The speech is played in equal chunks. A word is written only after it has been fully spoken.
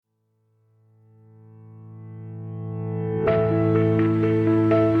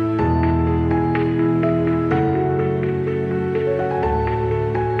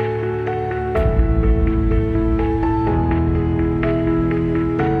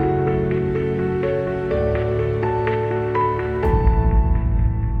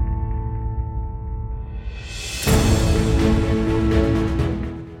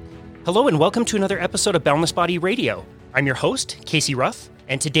Hello and welcome to another episode of Boundless Body Radio. I'm your host, Casey Ruff,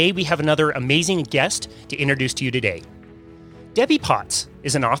 and today we have another amazing guest to introduce to you today. Debbie Potts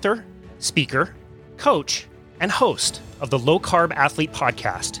is an author, speaker, coach, and host of the Low Carb Athlete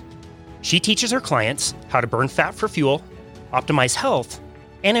podcast. She teaches her clients how to burn fat for fuel, optimize health,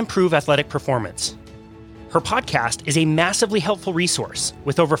 and improve athletic performance. Her podcast is a massively helpful resource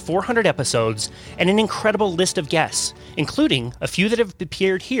with over 400 episodes and an incredible list of guests, including a few that have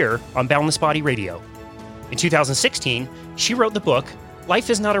appeared here on Boundless Body Radio. In 2016, she wrote the book, Life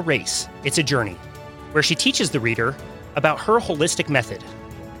is Not a Race, It's a Journey, where she teaches the reader about her holistic method.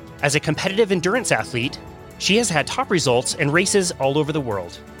 As a competitive endurance athlete, she has had top results in races all over the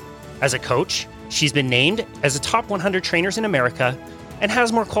world. As a coach, she's been named as a top 100 trainers in America and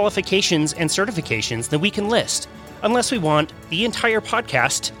has more qualifications and certifications than we can list, unless we want the entire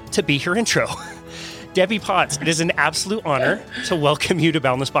podcast to be her intro. Debbie Potts, it is an absolute honor to welcome you to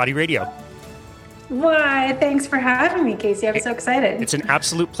Boundless Body Radio. Why, thanks for having me, Casey. I'm so excited. It's an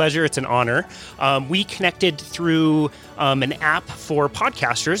absolute pleasure. It's an honor. We connected through an app for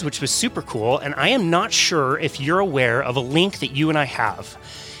podcasters, which was super cool, and I am not sure if you're aware of a link that you and I have.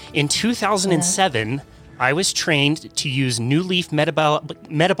 In 2007, I was trained to use New Leaf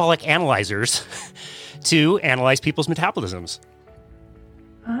metabolic analyzers to analyze people's metabolisms.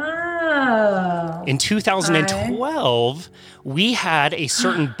 Oh. In 2012, we had a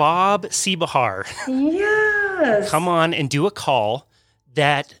certain Bob Seebahar come on and do a call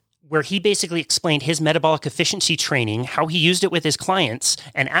where he basically explained his metabolic efficiency training, how he used it with his clients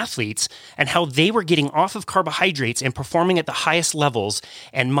and athletes, and how they were getting off of carbohydrates and performing at the highest levels.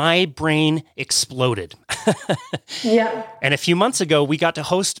 And my brain exploded. Yeah. And a few months ago, we got to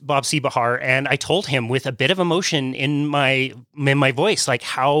host Bob Seebahar, and I told him with a bit of emotion in my voice, like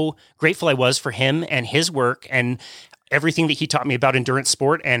how grateful I was for him and his work and everything that he taught me about endurance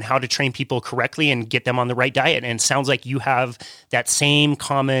sport and how to train people correctly and get them on the right diet. And it sounds like you have that same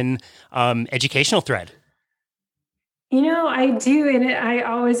educational thread. You know, I do. And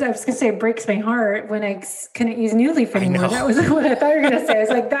I was going to say it breaks my heart when I couldn't use New Leaf anymore. That was what I thought you were going to say. I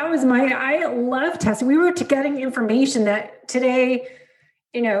was like, I love testing. We were getting information that today,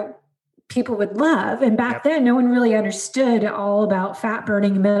 people would love. And back then, no one really understood all about fat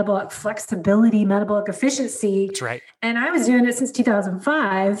burning, metabolic flexibility, metabolic efficiency. That's right. And I was doing it since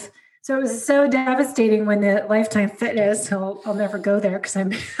 2005. So it was so devastating when the Lifetime Fitness, I'll never go there because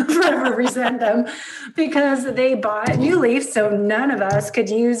I'm forever resent them, because they bought New Leaf, so none of us could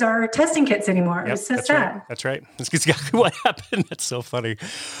use our testing kits anymore. It was so sad. Right. That's right. That's exactly what happened. That's so funny.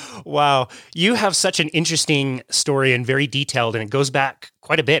 Wow. You have such an interesting story and very detailed, and it goes back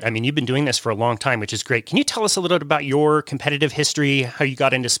quite a bit. I mean, you've been doing this for a long time, which is great. Can you tell us a little bit about your competitive history, how you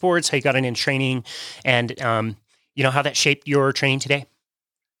got into sports, how you got into training, and how that shaped your training today?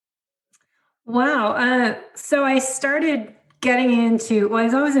 Wow. So I started getting into, I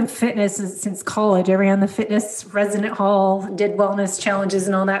was always in fitness since college. I ran the fitness resident hall, did wellness challenges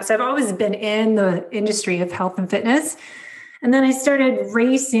and all that. So I've always been in the industry of health and fitness. And then I started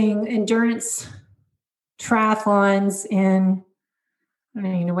racing endurance triathlons in, I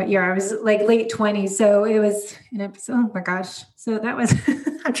don't even know what year. I was like late 20s. So it was, oh my gosh. So that was,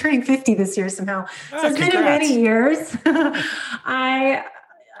 I'm turning 50 this year somehow. So it's been many years.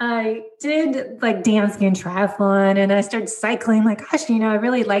 I did like dancing and triathlon, and I started cycling. Like, gosh, I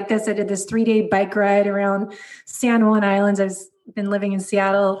really like this. I did this 3-day bike ride around San Juan Islands. I've been living in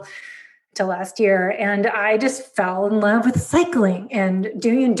Seattle till last year, and I just fell in love with cycling and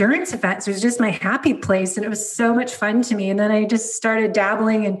doing endurance events. It was just my happy place, and it was so much fun to me. And then I just started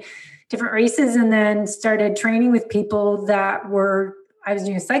dabbling in different races, and then started training with people I was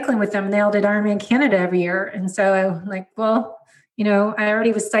doing cycling with them, and they all did Ironman Canada every year. And so I'm like, well, I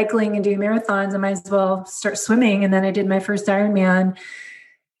already was cycling and doing marathons. I might as well start swimming. And then I did my first Ironman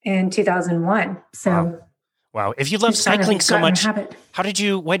in 2001. So wow. If you love cycling so much, why did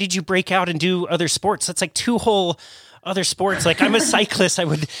you break out and do other sports? That's like two whole other sports. Like, I'm a cyclist. I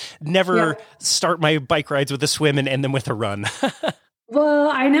would never start my bike rides with a swim and end them with a run. Well,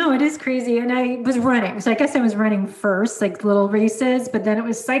 I know it is crazy. And I was running. So I guess I was running first, like little races, but then it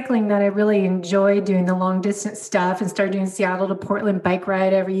was cycling that I really enjoyed, doing the long distance stuff, and started doing Seattle to Portland bike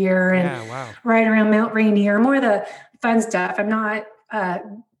ride every year and ride around Mount Rainier, more of the fun stuff. I'm not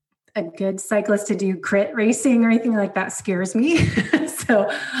a good cyclist to do crit racing or anything like that. Scares me.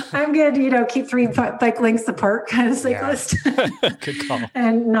 So I'm good, keep 3 bike lengths apart kind of cyclist. Good call.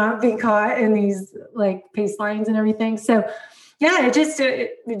 And not be caught in these like pace lines and everything. So yeah, it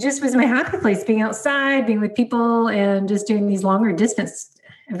just was my happy place, being outside, being with people, and just doing these longer distance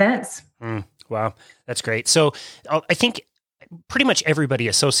events. Wow, that's great. So I think pretty much everybody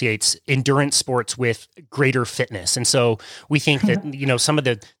associates endurance sports with greater fitness. And so we think that, some of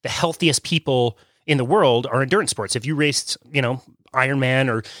the healthiest people in the world are endurance sports. If you raced, Ironman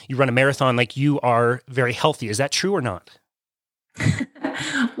or you run a marathon, like you are very healthy. Is that true or not?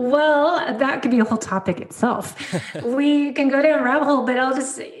 Well, that could be a whole topic itself. We can go down a rabbit hole, but I'll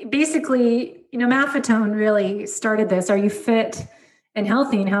just basically, Maffetone really started this. Are you fit and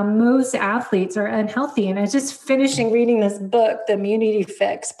healthy? And how most athletes are unhealthy. And I was just finishing reading this book, The Immunity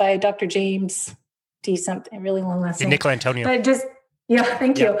Fix by Dr. James D. something, really long last name. Nicola Antonio. But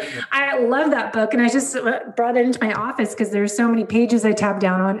thank you. I love that book. And I just brought it into my office because there's so many pages I tab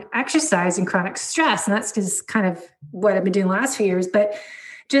down on exercise and chronic stress. And that's just kind of what I've been doing the last few years. But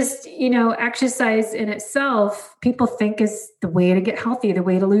just, exercise in itself, people think is the way to get healthy, the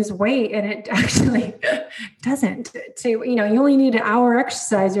way to lose weight. And it actually doesn't. You only need an hour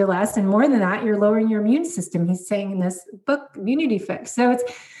exercise or less. And more than that, you're lowering your immune system. He's saying in this book, Immunity Fix. So it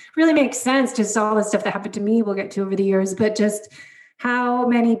really makes sense. Just all the stuff that happened to me, we'll get to over the years, but just how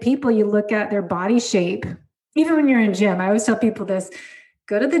many people you look at their body shape, even when you're in gym. I always tell people this,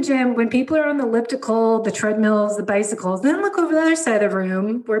 go to the gym when people are on the elliptical, the treadmills, the bicycles, then look over the other side of the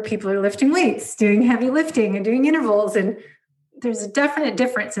room where people are lifting weights, doing heavy lifting and doing intervals. And there's a definite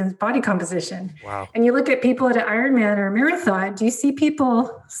difference in body composition. Wow. And you look at people at an Ironman or a marathon, do you see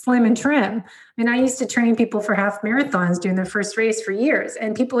people slim and trim? I used to train people for half marathons doing their first race for years,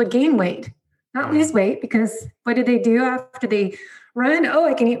 and people would gain weight, not lose weight, because what do they do after they run? Oh,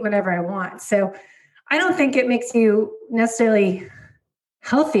 I can eat whatever I want. So I don't think it makes you necessarily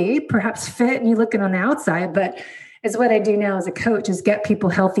healthy, perhaps fit, and you look it on the outside, but it's what I do now as a coach is get people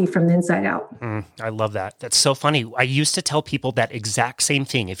healthy from the inside out. I love that. That's so funny. I used to tell people that exact same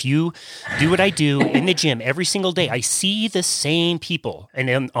thing. If you do what I do in the gym every single day, I see the same people. And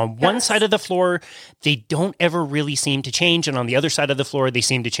then on one side of the floor, they don't ever really seem to change. And on the other side of the floor, they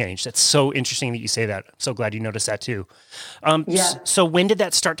seem to change. That's so interesting that you say that. I'm so glad you noticed that too. So when did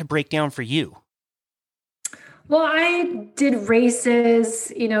that start to break down for you? Well, I did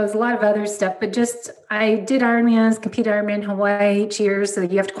races, it was a lot of other stuff, but I did Ironmans, competed Ironman Hawaii each year. So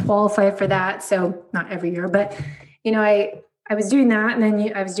you have to qualify for that. So not every year, but, I was doing that. And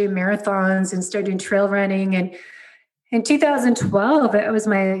then I was doing marathons and started doing trail running. And in 2012, it was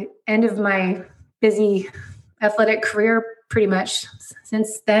my end of my busy athletic career, pretty much.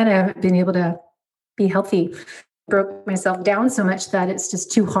 Since then, I haven't been able to be healthy. Broke myself down so much that it's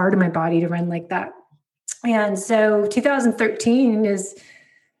just too hard on my body to run like that. And so 2013 is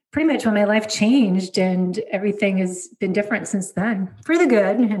pretty much when my life changed, and everything has been different since then, for the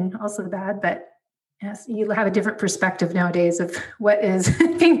good and also the bad. But yes, you have a different perspective nowadays of what is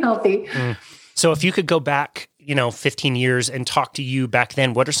being healthy. So if you could go back, 15 years and talk to you back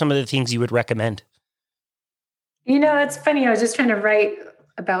then, what are some of the things you would recommend? It's funny. I was just trying to write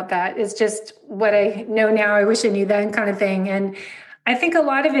about that. It's just what I know now. I wish I knew then, kind of thing. And I think a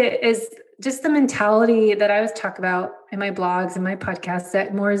lot of it is just the mentality that I always talk about in my blogs and my podcasts,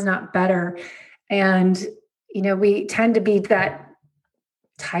 that more is not better. And, we tend to be that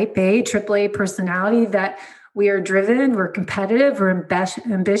type A, AAA personality that we are driven, we're competitive, we're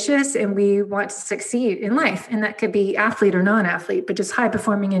ambitious, and we want to succeed in life. And that could be athlete or non-athlete, but just high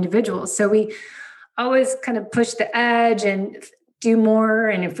performing individuals. So we always kind of push the edge and do more.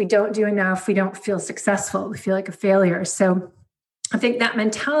 And if we don't do enough, we don't feel successful. We feel like a failure. So I think that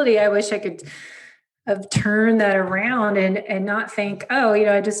mentality, I wish I could have turned that around and not think, oh,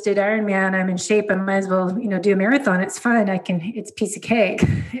 I just did Ironman, I'm in shape, I might as well, do a marathon. It's fun. It's a piece of cake.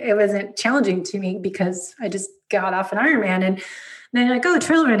 It wasn't challenging to me because I just got off an Ironman. And then I go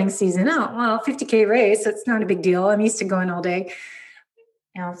trail running season. Oh, well, 50K race, it's not a big deal. I'm used to going all day.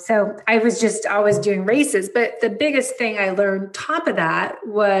 So I was just always doing races. But the biggest thing I learned top of that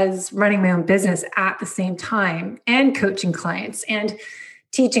was running my own business at the same time and coaching clients and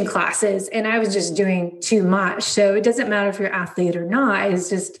teaching classes. And I was just doing too much. So it doesn't matter if you're an athlete or not. It's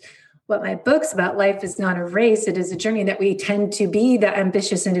just what my book's about. Life is not a race. It is a journey, that we tend to be that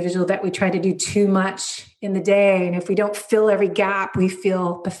ambitious individual that we try to do too much in the day. And if we don't fill every gap, we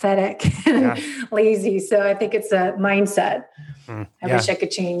feel pathetic and lazy. So I think it's a mindset. I wish I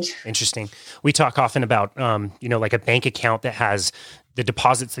could change. Interesting. We talk often about, like a bank account that has the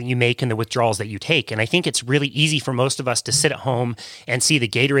deposits that you make and the withdrawals that you take. And I think it's really easy for most of us to sit at home and see the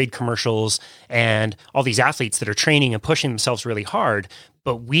Gatorade commercials and all these athletes that are training and pushing themselves really hard.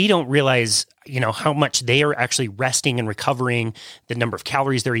 But we don't realize, how much they are actually resting and recovering, the number of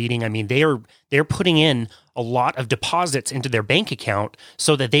calories they're eating. I mean, they're putting in a lot of deposits into their bank account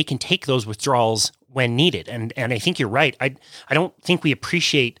so that they can take those withdrawals when needed. And I think you're right. I don't think we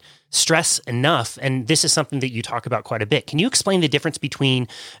appreciate stress enough. And this is something that you talk about quite a bit. Can you explain the difference between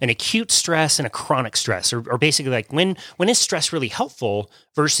an acute stress and a chronic stress, or basically like when is stress really helpful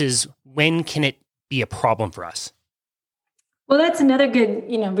versus when can it be a problem for us? Well, that's another good,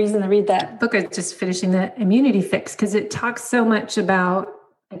 reason to read that book. I was just finishing the Immunity Fix because it talks so much about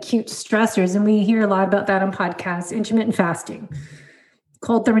acute stressors. And we hear a lot about that on podcasts: intermittent fasting,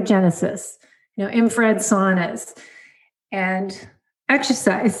 cold thermogenesis, infrared saunas, and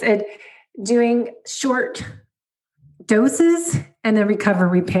exercise, and doing short doses and then recover,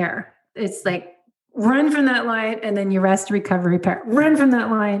 repair. It's like run from that line and then you rest, recover, repair. Run from that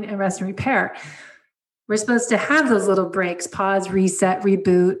line and rest and repair. We're supposed to have those little breaks: pause, reset,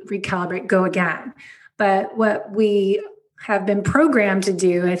 reboot, recalibrate, go again. But what we have been programmed to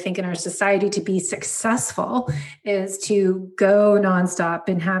do, I think, in our society to be successful is to go nonstop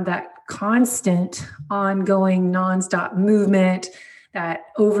and have that constant, ongoing, nonstop movement, that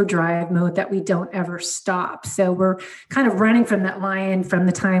overdrive mode that we don't ever stop. So we're kind of running from that line from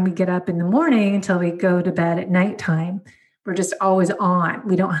the time we get up in the morning until we go to bed at nighttime. We're just always on.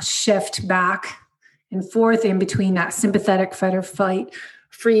 We don't shift back and forth in between that sympathetic fight or flight,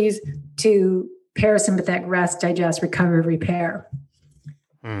 freeze, to parasympathetic rest, digest, recover, repair.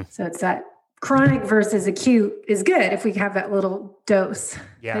 So it's that chronic versus acute is good if we have that little dose.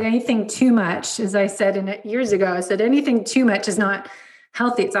 Yeah. But anything too much, as I said in it years ago, I said anything too much is not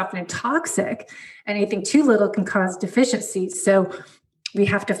healthy. It's often toxic. Anything too little can cause deficiencies. So we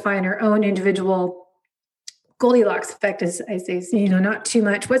have to find our own individual Goldilocks effect, as I say, not too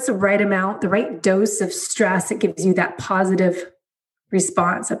much. What's the right amount, the right dose of stress that gives you that positive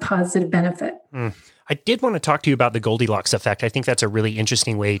response, a positive benefit? I did want to talk to you about the Goldilocks effect. I think that's a really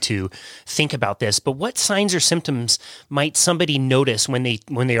interesting way to think about this. But what signs or symptoms might somebody notice when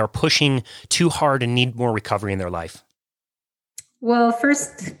they are pushing too hard and need more recovery in their life? Well,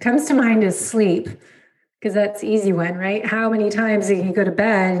 first comes to mind is sleep, because that's the easy one, right? How many times do you go to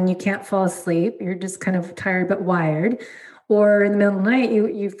bed and you can't fall asleep? You're just kind of tired but wired. Or in the middle of the night,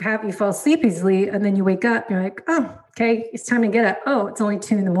 you fall asleep easily, and then you wake up, and you're like, oh, okay, it's time to get up. Oh, it's only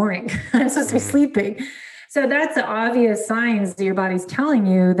 2 a.m. I'm supposed to be sleeping. So that's the obvious signs that your body's telling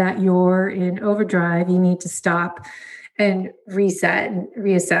you that you're in overdrive. You need to stop and reset and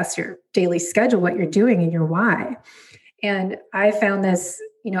reassess your daily schedule, what you're doing and your why. And I found this,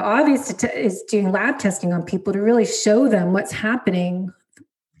 obvious is doing lab testing on people to really show them what's happening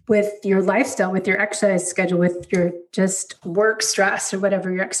with your lifestyle, with your exercise schedule, with your just work stress or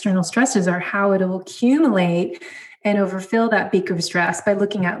whatever your external stresses are, how it'll accumulate and overfill that beaker of stress by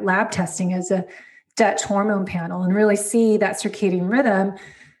looking at lab testing as a Dutch hormone panel and really see that circadian rhythm.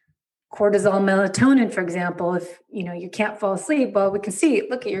 Cortisol, melatonin, for example, if you can't fall asleep, well, we can see,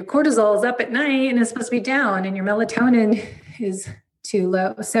 look at your cortisol is up at night and it's supposed to be down, and your melatonin is too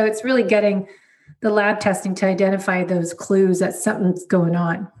low. So it's really getting the lab testing to identify those clues that something's going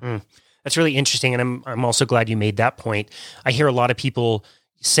on. That's really interesting. And I'm also glad you made that point. I hear a lot of people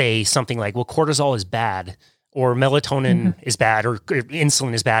say something like, well, cortisol is bad, or melatonin is bad, or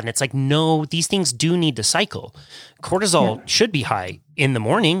insulin is bad. And it's like, no, these things do need to cycle. Cortisol should be high in the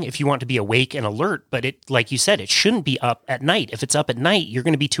morning if you want to be awake and alert. But it, like you said, it shouldn't be up at night. If it's up at night, you're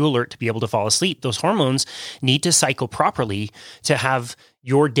going to be too alert to be able to fall asleep. Those hormones need to cycle properly to have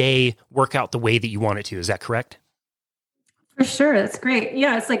your day work out the way that you want it to. Is that correct? For sure. That's great.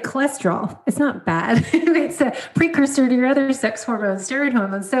 Yeah. It's like cholesterol. It's not bad. It's a precursor to your other sex hormones, steroid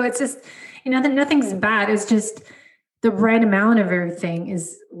hormones. So it's just, nothing's bad. It's just the right amount of everything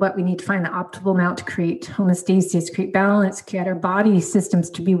is what we need to find, the optimal amount to create homeostasis, create balance, get our body systems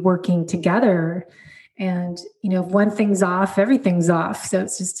to be working together. And, if one thing's off, everything's off. So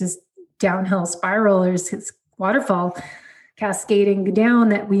it's just this downhill spiral, or this waterfall cascading down,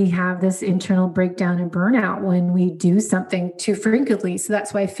 that we have this internal breakdown and burnout when we do something too frequently. So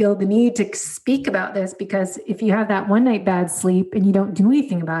that's why I feel the need to speak about this, because if you have that one night bad sleep and you don't do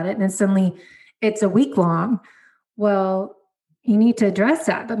anything about it, and then suddenly it's a week long, well, you need to address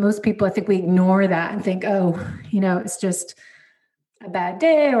that. But most people, I think we ignore that and think, oh, it's just a bad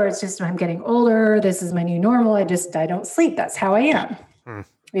day, or it's just I'm getting older. This is my new normal. I don't sleep. That's how I am.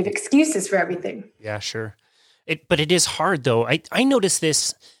 We have excuses for everything. Yeah, sure. But it is hard, though. I notice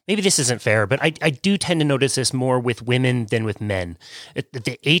this, maybe this isn't fair, but I do tend to notice this more with women than with men.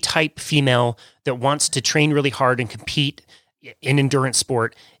 The A-type female that wants to train really hard and compete in endurance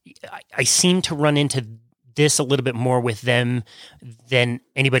sport, I seem to run into this a little bit more with them than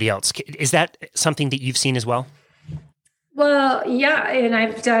anybody else. Is that something that you've seen as well? Well, yeah, and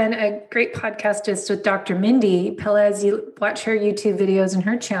I've done a great podcast just with Dr. Mindy Pelez. You watch her YouTube videos and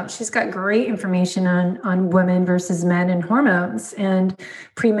her channel. She's got great information on women versus men and hormones and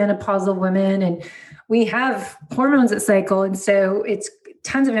premenopausal women. And we have hormones that cycle, and so it's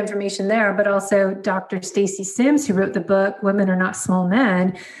tons of information there. But also Dr. Stacy Sims, who wrote the book "Women Are Not Small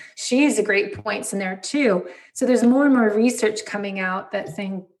Men," she has great points in there too. So there's more and more research coming out that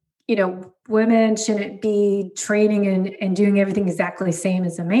saying, women shouldn't be training and doing everything exactly the same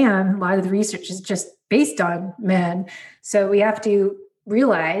as a man. A lot of the research is just based on men. So we have to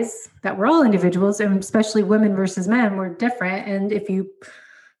realize that we're all individuals, and especially women versus men, we're different. And if you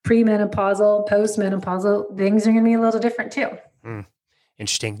premenopausal, postmenopausal, things are going to be a little different too.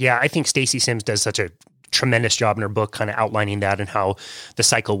 Interesting. Yeah, I think Stacy Sims does such a tremendous job in her book, kind of outlining that and how the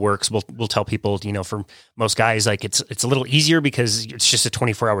cycle works. We'll tell people, for most guys, like it's a little easier because it's just a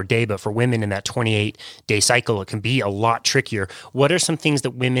 24-hour day, but for women in that 28-day cycle, it can be a lot trickier. What are some things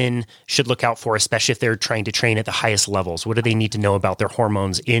that women should look out for, especially if they're trying to train at the highest levels? What do they need to know about their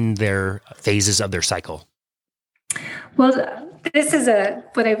hormones in their phases of their cycle? Well, this is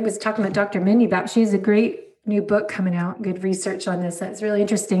what I was talking about Dr. Mindy about. She has a great new book coming out, good research on this. That's really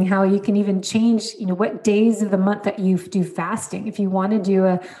interesting how you can even change, what days of the month that you do fasting. If you want to do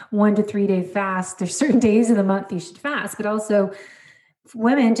a 1 to 3 day fast, there's certain days of the month you should fast, but also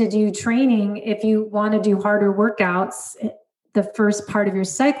women to do training. If you want to do harder workouts, the first part of your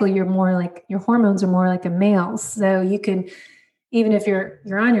cycle, your hormones are more like a male. So you can, even if you're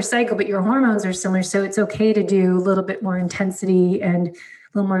on your cycle, but your hormones are similar. So it's okay to do a little bit more intensity and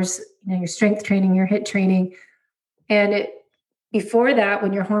a little more, your strength training, your HIIT training. And before that,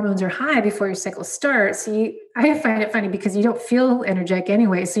 when your hormones are high, before your cycle starts, I find it funny because you don't feel energetic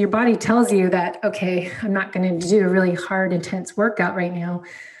anyway. So your body tells you that, okay, I'm not going to do a really hard, intense workout right now.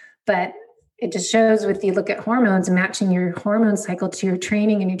 But it just shows you look at hormones, matching your hormone cycle to your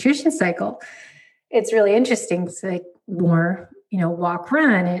training and nutrition cycle. It's really interesting. It's like more, walk,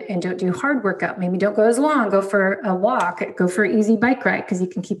 run, and don't do hard workout. Maybe don't go as long, go for a walk, go for an easy bike ride, because you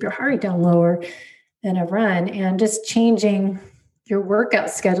can keep your heart rate down lower than a run. And just changing your workout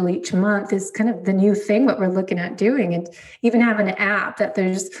schedule each month is kind of the new thing, what we're looking at doing. And even having an app that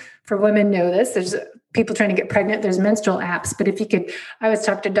for women know this, there's people trying to get pregnant, there's menstrual apps. But I was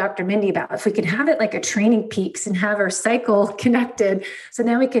talking to Dr. Mindy about if we could have it like a Training Peaks and have our cycle connected. So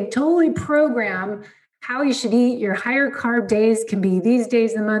now we can totally program how you should eat. Your higher carb days can be these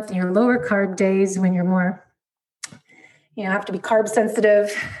days of the month, and your lower carb days when you're more, have to be carb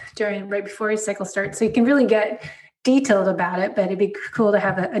sensitive right before your cycle starts. So you can really get detailed about it, but it'd be cool to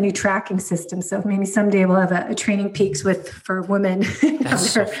have a new tracking system. So maybe someday we'll have a Training Peaks for women.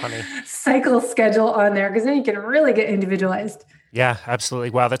 That's so funny. Cycle schedule on there, because then you can really get individualized. Yeah, absolutely.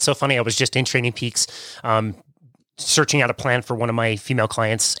 Wow, that's so funny. I was just in Training Peaks, searching out a plan for one of my female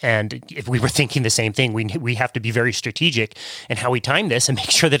clients. And if we were thinking the same thing, we have to be very strategic in how we time this and make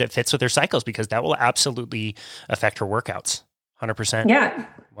sure that it fits with her cycles, because that will absolutely affect her workouts. 100%. Yeah.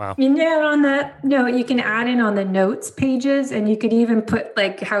 Wow. On that note, you can add in on the notes pages, and you could even put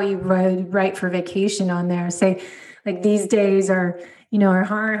like how you write for vacation on there. Say like these days are,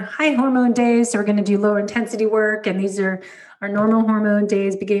 our high hormone days. So we're going to do lower intensity work. And these are our normal hormone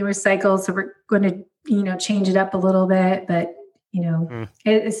days, beginning our cycle. So we're going to, change it up a little bit, but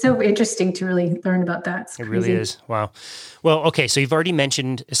it's so interesting to really learn about that. It really is. Wow. Well, okay. So you've already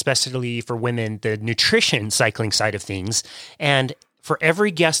mentioned, especially for women, the nutrition cycling side of things. And for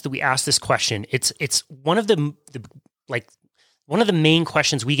every guest that we ask this question, it's one of the main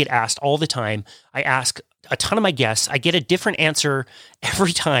questions we get asked all the time. I ask a ton of my guests. I get a different answer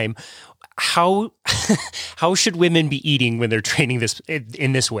every time. How should women be eating when they're training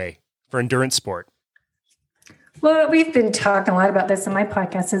in this way for endurance sport? Well, we've been talking a lot about this on my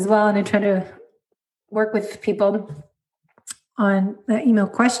podcast as well, and I try to work with people on the email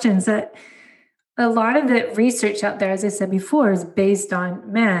questions. That a lot of the research out there, as I said before, is based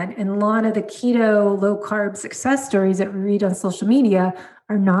on men, and a lot of the keto, low carb success stories that we read on social media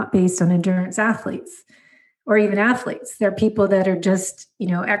are not based on endurance athletes or even athletes. They're people that are just,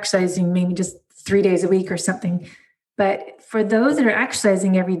 exercising maybe just 3 days a week or something. But for those that are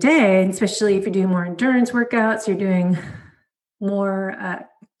exercising every day, and especially if you're doing more endurance workouts, you're doing more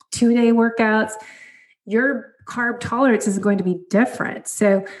 2-day workouts, your carb tolerance is going to be different.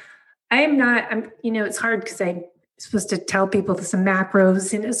 So it's hard because I'm supposed to tell people some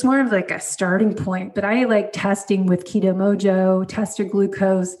macros, and it's more of like a starting point. But I like testing with Keto Mojo, test your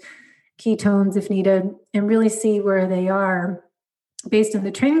glucose, ketones if needed, and really see where they are based on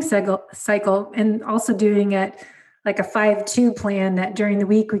the training cycle, and also doing it like a 5-2 plan that during the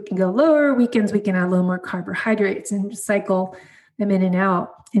week we can go lower, weekends we can add a little more carbohydrates and cycle them in and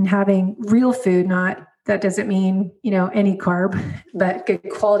out. And having real food, that doesn't mean, any carb, but good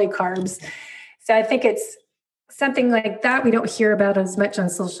quality carbs. So I think it's something like that we don't hear about as much on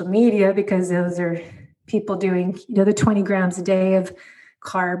social media because those are people doing, the 20 grams a day of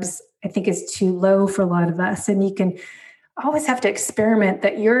carbs, I think is too low for a lot of us. And you can always have to experiment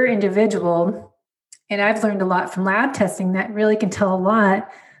that you're individual. And I've learned a lot from lab testing that really can tell a lot.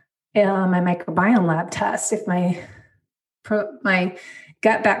 My microbiome lab test, if my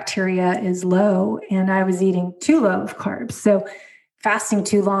gut bacteria is low and I was eating too low of carbs. So fasting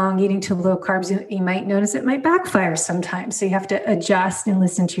too long, eating too low carbs, you might notice it might backfire sometimes. So you have to adjust and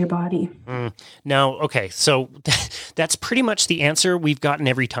listen to your body. Now, okay, so that's pretty much the answer we've gotten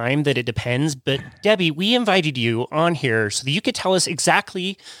every time, that it depends. But Debbie, we invited you on here so that you could tell us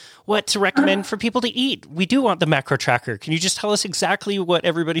exactly what to recommend for people to eat. We do want the macro tracker. Can you just tell us exactly what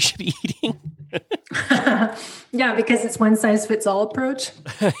everybody should be eating? Yeah, because it's one size fits all approach.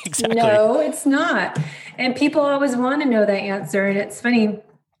 Exactly. No, it's not. And people always want to know that answer. And it's funny,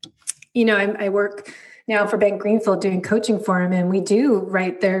 I work now for Ben Greenfield doing coaching for him, and we do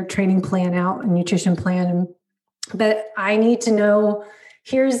write their training plan out, a nutrition plan. But I need to know,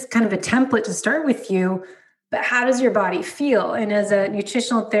 here's kind of a template to start with you, but how does your body feel? And as a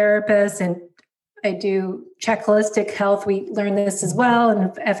nutritional therapist, and I do checklistic health, we learn this as well,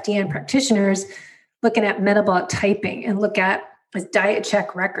 and FDN practitioners looking at metabolic typing and look at a diet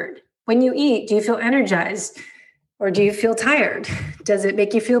check record. When you eat, do you feel energized or do you feel tired? Does it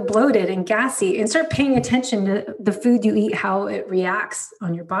make you feel bloated and gassy? And start paying attention to the food you eat, how it reacts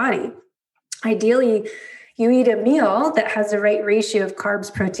on your body. Ideally, you eat a meal that has the right ratio of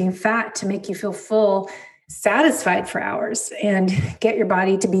carbs, protein, fat to make you feel full, satisfied for hours, and get your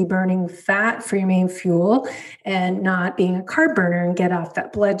body to be burning fat for your main fuel and not being a carb burner and get off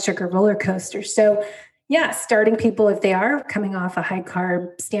that blood sugar roller coaster. So yeah, starting people, if they are coming off a high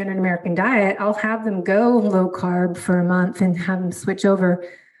carb standard American diet, I'll have them go low carb for a month and have them switch over.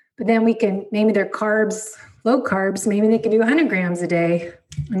 But then we can, maybe their carbs, low carbs, maybe they can do 100 grams a day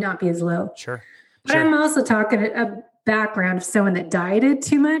and not be as low. Sure. But I'm also talking a background of someone that dieted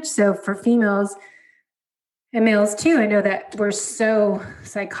too much. So for females and males too, I know that we're so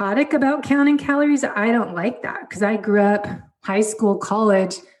psychotic about counting calories. I don't like that because I grew up high school,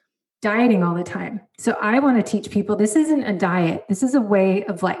 college, dieting all the time. So I want to teach people this isn't a diet. This is a way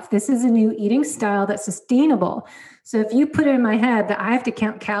of life. This is a new eating style that's sustainable. So if you put it in my head that I have to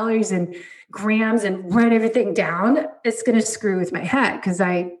count calories and grams and write everything down, it's going to screw with my head because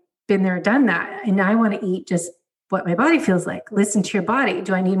I've been there, done that. And I want to eat just what my body feels like. Listen to your body.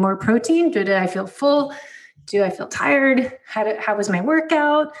 Do I need more protein? Did I feel full? Do I feel tired? How was my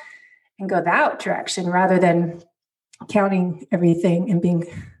workout? And go that direction rather than counting everything and being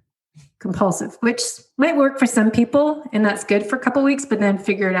compulsive, which might work for some people. And that's good for a couple of weeks, but then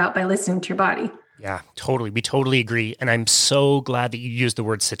figure it out by listening to your body. Yeah, totally. We totally agree. And I'm so glad that you used the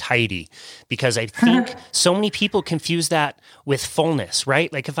word satiety because I think so many people confuse that with fullness,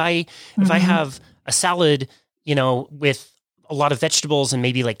 right? Like if I have a salad, with a lot of vegetables and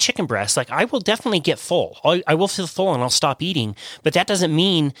maybe like chicken breasts, like I will definitely get full. I will feel full and I'll stop eating. But that doesn't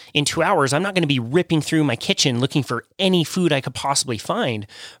mean in 2 hours, I'm not going to be ripping through my kitchen looking for any food I could possibly find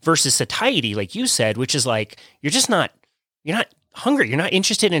versus satiety, like you said, which is like, you're not hungry. You're not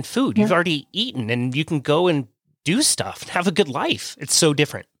interested in food. You've already eaten and you can go and do stuff and have a good life. It's so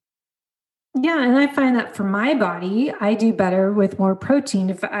different. Yeah. And I find that for my body, I do better with more protein.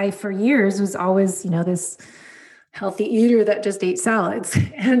 If I, for years, was always, this healthy eater that just ate salads.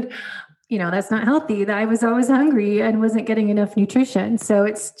 And, that's not healthy. I was always hungry and wasn't getting enough nutrition. So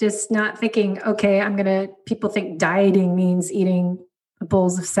it's just not thinking, okay, people think dieting means eating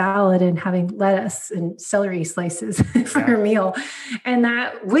bowls of salad and having lettuce and celery slices for your meal. And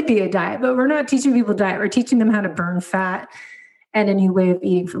that would be a diet, but we're not teaching people diet. We're teaching them how to burn fat and a new way of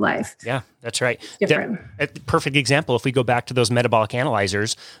eating for life. Yeah, that's right. Different. Perfect example. If we go back to those metabolic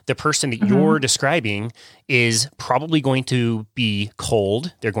analyzers, the person that you're describing is probably going to be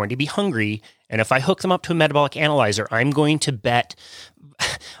cold. They're going to be hungry. And if I hook them up to a metabolic analyzer, I'm going to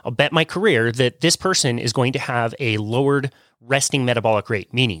I'll bet my career that this person is going to have a lowered resting metabolic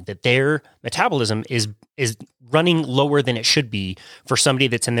rate, meaning that their metabolism is running lower than it should be for somebody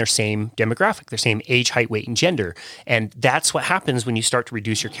that's in their same demographic, their same age, height, weight, and gender. And that's what happens when you start to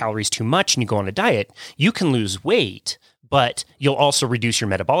reduce your calories too much and you go on a diet. You can lose weight, but you'll also reduce your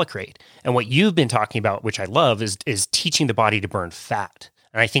metabolic rate. And what you've been talking about, which I love, is teaching the body to burn fat.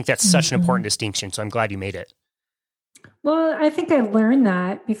 And I think that's such an important distinction. So I'm glad you made it. Well, I think I learned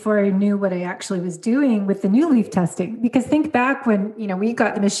that before I knew what I actually was doing with the new leaf testing. Because think back when, we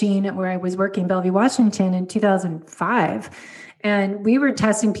got the machine where I was working in Bellevue, Washington in 2005, and we were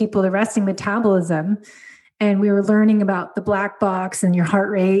testing people, the resting metabolism, and we were learning about the black box and your heart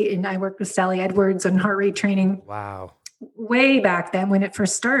rate. And I worked with Sally Edwards on heart rate training. Wow. Way back then when it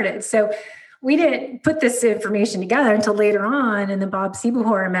first started. So we didn't put this information together until later on. And then Bob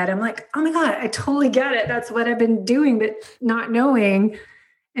Seebohor I met. I'm like, oh my God, I totally get it. That's what I've been doing, but not knowing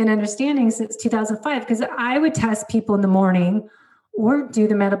and understanding since 2005. Because I would test people in the morning or do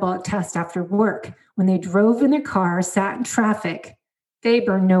the metabolic test after work. When they drove in their car, sat in traffic, they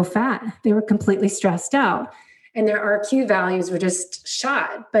burned no fat. They were completely stressed out. And their RQ values were just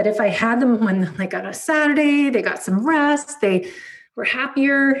shot. But if I had them when, like on a Saturday, they got some rest, they were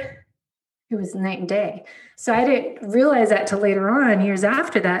happier, it was night and day. So I didn't realize that till later on, years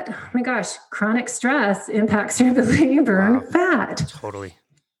after that. Oh my gosh, chronic stress impacts your ability to burn fat. Totally.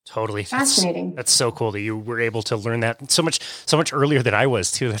 Fascinating. That's so cool that you were able to learn that so much earlier than I was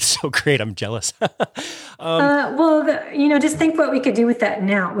too. That's so great. I'm jealous. Just think what we could do with that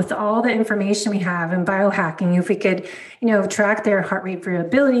now, with all the information we have in biohacking. If we could, track their heart rate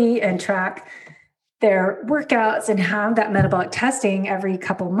variability and track their workouts and have that metabolic testing every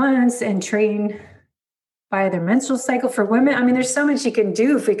couple months and train by their menstrual cycle for women. I mean, there's so much you can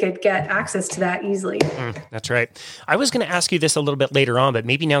do if we could get access to that easily. That's right. I was going to ask you this a little bit later on, but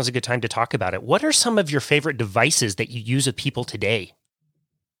maybe now's a good time to talk about it. What are some of your favorite devices that you use with people today?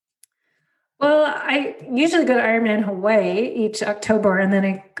 Well, I usually go to Ironman Hawaii each October, and then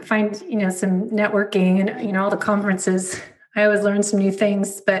I find, some networking and, all the conferences. I always learn some new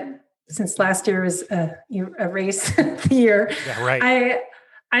things, but since last year was a race year, yeah, right.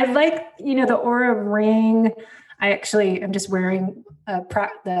 I like, the Oura ring. I'm just wearing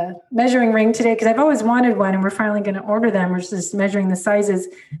the measuring ring today because I've always wanted one, and we're finally going to order them. We're just measuring the sizes,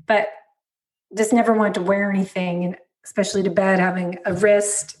 but just never wanted to wear anything, and especially to bed, having a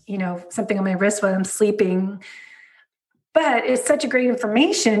wrist, something on my wrist while I'm sleeping. But it's such a great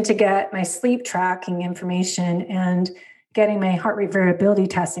information to get my sleep tracking information and getting my heart rate variability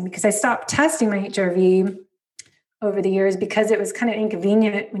testing, because I stopped testing my HRV over the years because it was kind of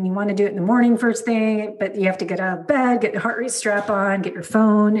inconvenient when you want to do it in the morning first thing, but you have to get out of bed, get the heart rate strap on, get your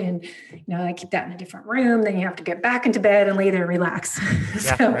phone, and I keep that in a different room. Then you have to get back into bed and lay there and relax.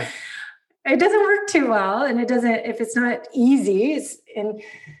 Yeah, so right. It doesn't work too well, and it doesn't, if it's not easy, and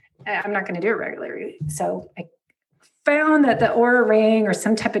I'm not going to do it regularly. So I found that the Oura ring or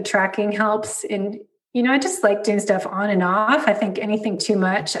some type of tracking helps. And I just like doing stuff on and off. I think anything too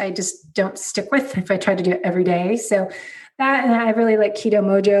much, I just don't stick with if I try to do it every day. So that, and I really like Keto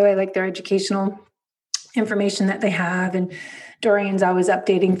Mojo. I like their educational information that they have. And Dorian's always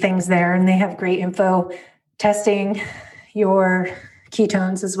updating things there, and they have great info testing your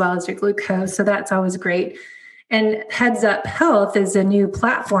ketones as well as your glucose. So that's always great. And Heads Up Health is a new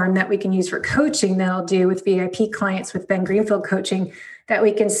platform that we can use for coaching that I'll do with VIP clients with Ben Greenfield Coaching, that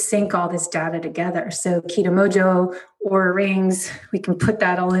we can sync all this data together. So Keto Mojo or Rings, we can put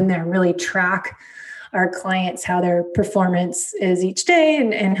that all in there and really track our clients, how their performance is each day,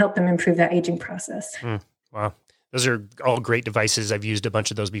 and help them improve that aging process. Wow. Those are all great devices. I've used a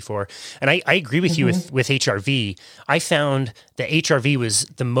bunch of those before. And I agree with you with HRV. I found that HRV was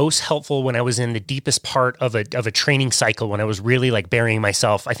the most helpful when I was in the deepest part of a training cycle, when I was really like burying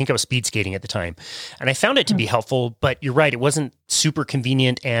myself. I think I was speed skating at the time. And I found it to be helpful, but you're right, it wasn't super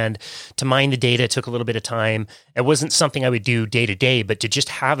convenient. And to mine the data took a little bit of time. It wasn't something I would do day to day, but to just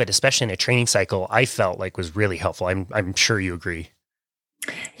have it, especially in a training cycle, I felt like was really helpful. I'm sure you agree.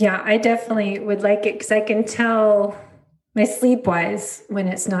 Yeah, I definitely would like it because I can tell my sleep-wise when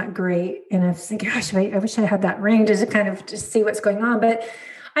it's not great. And I'm thinking, gosh, I wish I had that ring to kind of just see what's going on. But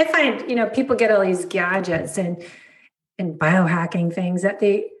I find, people get all these gadgets and biohacking things that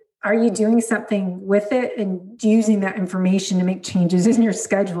are you doing something with it and using that information to make changes in your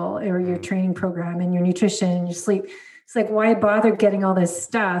schedule or your training program and your nutrition and your sleep? It's like, why bother getting all this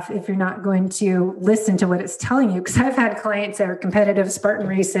stuff if you're not going to listen to what it's telling you? Because I've had clients that are competitive Spartan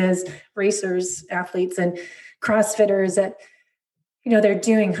racers, athletes, and CrossFitters that, they're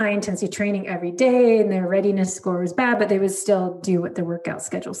doing high intensity training every day and their readiness score is bad, but they would still do what their workout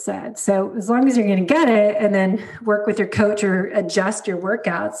schedule said. So as long as you're going to get it and then work with your coach or adjust your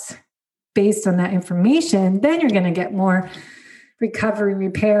workouts based on that information, then you're going to get more recovery,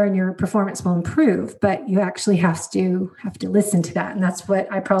 repair, and your performance will improve. But you actually have to listen to that. And that's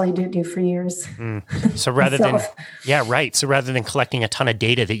what I probably didn't do for years. So rather So rather than collecting a ton of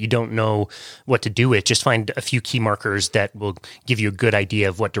data that you don't know what to do with, just find a few key markers that will give you a good idea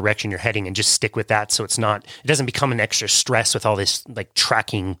of what direction you're heading and just stick with that. So it doesn't become an extra stress with all this like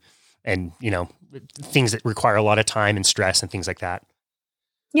tracking and, things that require a lot of time and stress and things like that.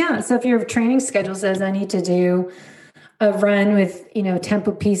 Yeah. So if your training schedule says I need to do a run with,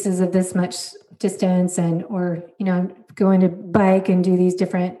 tempo pieces of this much distance or going to bike and do these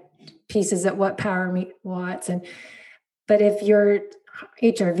different pieces at what power watts. But if your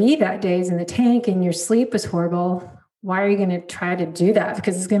HRV that day is in the tank and your sleep is horrible, why are you going to try to do that?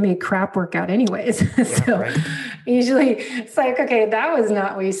 Because it's going to be a crap workout anyways. Usually it's like, okay, that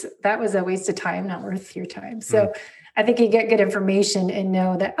was a waste of time, not worth your time. So I think you get good information and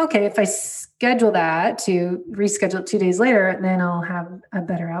know that, okay, if I schedule that to reschedule it 2 days later, then I'll have a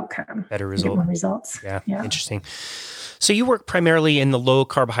better outcome. Better result. Get more results. Yeah. Interesting. So you work primarily in the low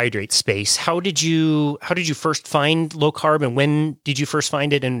carbohydrate space. How did you first find low carb, and when did you first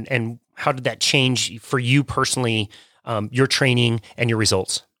find it, and how did that change for you personally, your training and your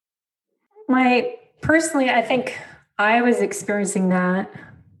results? Personally, I think I was experiencing that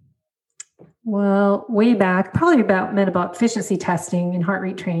way back, probably about metabolic efficiency testing and heart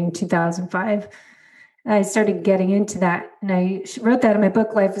rate training, 2005. I started getting into that, and I wrote that in my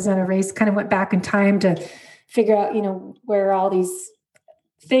book, Life is Not a Race. Kind of went back in time to figure out, where all these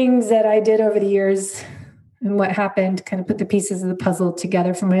things that I did over the years and what happened, kind of put the pieces of the puzzle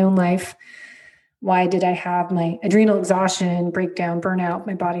together for my own life. Why did I have my adrenal exhaustion, breakdown, burnout,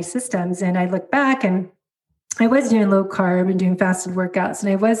 my body systems? And I look back and I was doing low carb and doing fasted workouts.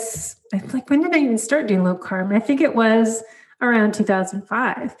 And I'm like, when did I even start doing low carb? And I think it was around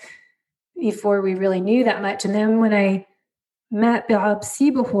 2005 before we really knew that much. And then when I met Bob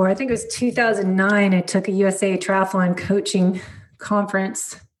Seebohor, I think it was 2009, I took a USA Triathlon coaching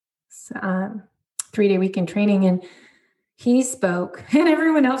conference, 3-day weekend training. And he spoke, and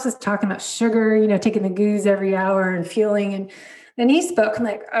everyone else was talking about sugar, taking the goos every hour and fueling. And then he spoke. I'm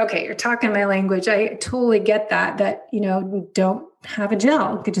like, okay, you're talking my language. I totally get that, don't have a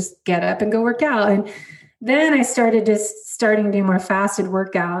gel. You could just get up and go work out. And then I started starting to do more fasted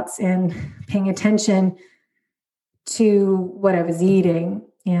workouts and paying attention to what I was eating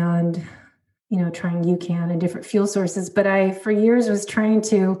and, trying UCAN and different fuel sources. But I, for years, was trying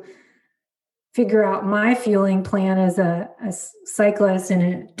to figure out my fueling plan as a cyclist and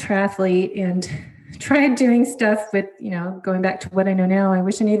a triathlete, and tried doing stuff with, going back to what I know now. I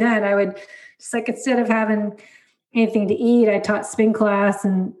wish I knew then. I would just instead of having anything to eat, I taught spin class,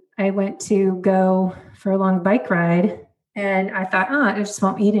 and I went to go for a long bike ride, and I thought, I just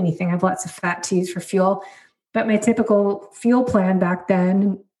won't eat anything. I have lots of fat to use for fuel. But my typical fuel plan back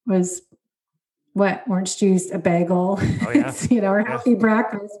then was orange juice, a bagel, or healthy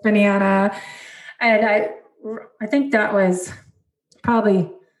breakfast, banana. And I think that was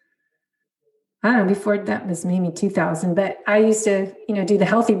probably, before that was maybe 2000, but I used to, do the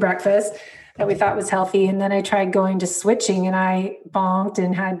healthy breakfast that we thought was healthy. And then I tried going to switching, and I bonked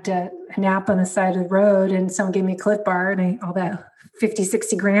and had a nap on the side of the road, and someone gave me a Clif Bar, and all that 50,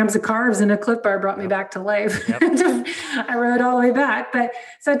 60 grams of carbs in a Clif Bar brought me back to life. Yep. I rode all the way back. But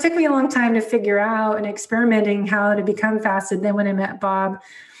so it took me a long time to figure out and experimenting how to become fasted. Then when I met Bob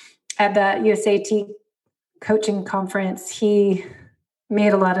at that USAT coaching conference, he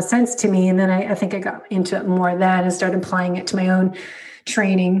made a lot of sense to me. And then I think I got into it more then and started applying it to my own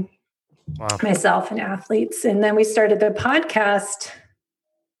training, myself and athletes. And then we started the podcast.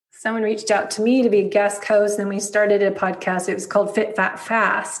 Someone reached out to me to be a guest host, and we started a podcast. It was called Fit, Fat,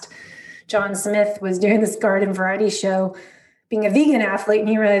 Fast. John Smith was doing this garden variety show, being a vegan athlete, and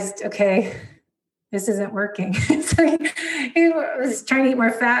he realized, okay, this isn't working. So he was trying to eat more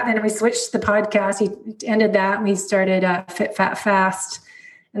fat. Then we switched the podcast. He ended that, and we started Fit, Fat, Fast.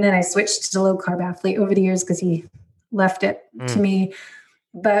 And then I switched to low carb athlete over the years because he left it to me.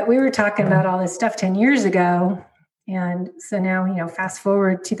 But we were talking about all this stuff 10 years ago. And so now, fast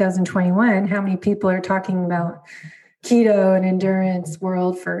forward 2021, how many people are talking about keto and endurance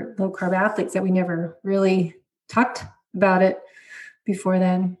world for low carb athletes that we never really talked about it before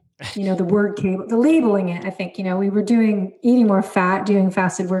then? The word cable, the labeling it, I think, we were eating more fat, doing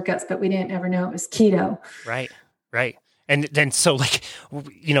fasted workouts, but we didn't ever know it was keto. Right. And then, so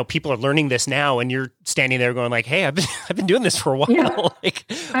people are learning this now, and you're standing there going like, hey, I've been doing this for a while. Yeah. What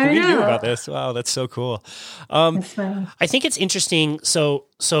do you do about this? Wow. That's so cool. I think it's interesting. So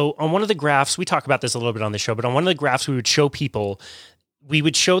on one of the graphs, we talk about this a little bit on the show, but on one of the graphs we would show people, we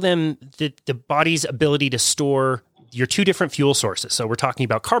would show them the body's ability to store your two different fuel sources. So we're talking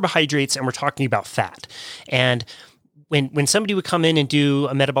about carbohydrates and we're talking about fat. And when somebody would come in and do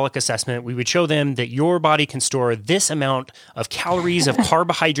a metabolic assessment, we would show them that your body can store this amount of calories of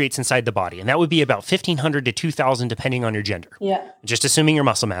carbohydrates inside the body. And that would be about 1,500 to 2,000, depending on your gender. Yeah. Just assuming your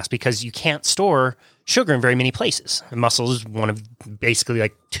muscle mass, because you can't store sugar in very many places. And muscle is one of basically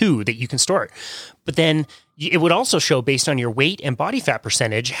like two that you can store it. But then it would also show, based on your weight and body fat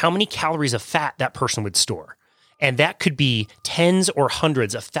percentage, how many calories of fat that person would store. And that could be tens or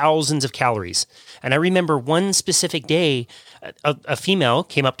hundreds of thousands of calories. And I remember one specific day, a female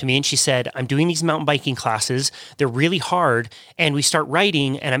came up to me and she said, I'm doing these mountain biking classes. They're really hard. And we start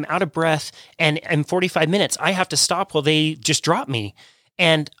riding and I'm out of breath. And in 45 minutes, I have to stop while they just drop me.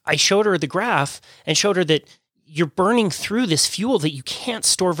 And I showed her the graph and showed her that you're burning through this fuel that you can't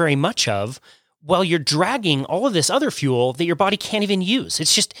store very much of, while you're dragging all of this other fuel that your body can't even use.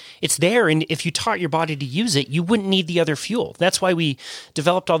 It's there. And if you taught your body to use it, you wouldn't need the other fuel. That's why we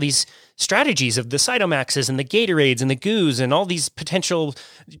developed all these strategies of the Cytomaxes and the Gatorades and the Goos and all these potential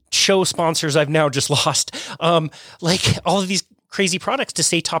show sponsors I've now just lost. Like all of these crazy products to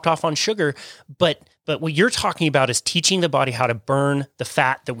stay topped off on sugar. But what you're talking about is teaching the body how to burn the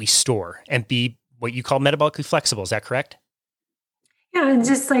fat that we store and be what you call metabolically flexible. Is that correct? Yeah, and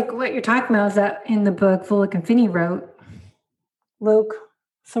just like what you're talking about is that in the book, Volek and Finney wrote,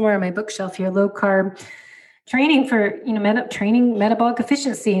 somewhere on my bookshelf here, low carb training for, training metabolic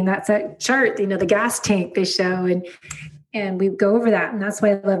efficiency. And that's that chart, the gas tank they show. And we go over that. And that's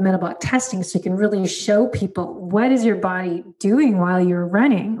why I love metabolic testing. So you can really show people, what is your body doing while you're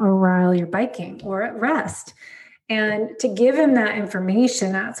running or while you're biking or at rest? And to give them that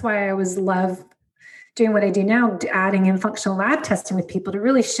information, that's why I always love doing what I do now, adding in functional lab testing with people to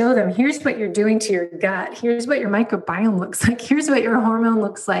really show them, here's what you're doing to your gut. Here's what your microbiome looks like. Here's what your hormone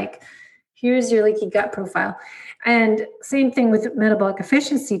looks like. Here's your leaky gut profile. And same thing with metabolic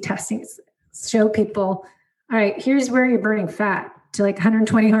efficiency testing. Show people, all right, here's where you're burning fat to like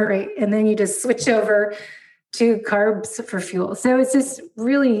 120 heart rate. And then you just switch over to carbs for fuel. So it's just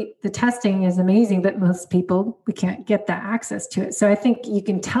really, the testing is amazing, but most people, we can't get that access to it. So I think you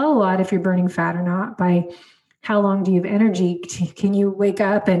can tell a lot if you're burning fat or not by how long do you have energy? Can you wake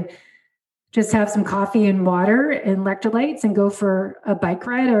up and just have some coffee and water and electrolytes and go for a bike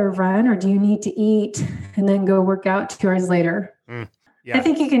ride or a run? Or do you need to eat and then go work out 2 hours later? Yeah. I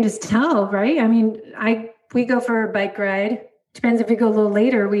think you can just tell, right? I mean, we go for a bike ride. Depends if we go a little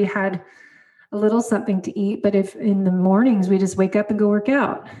later, we had a little something to eat, but if in the mornings we just wake up and go work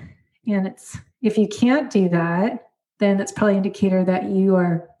out, and if you can't do that, then that's probably an indicator that you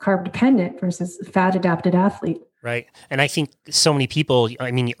are carb dependent versus a fat adapted athlete. Right. And I think so many people,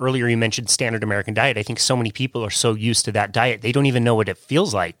 earlier you mentioned standard American diet. I think so many people are so used to that diet, they don't even know what it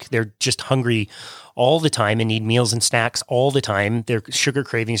feels like. They're just hungry all the time and need meals and snacks all the time. Their sugar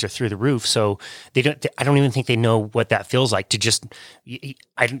cravings are through the roof. So I don't even think they know what that feels like to just, you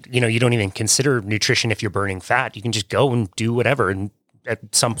don't even consider nutrition if you're burning fat. You can just go and do whatever. And at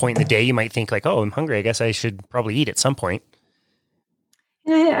some point in the day, you might think like, oh, I'm hungry. I guess I should probably eat at some point.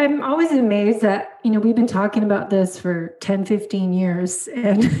 I'm always amazed that, we've been talking about this for 10, 15 years,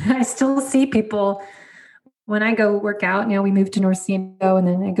 and I still see people when I go work out. We moved to North San Diego, and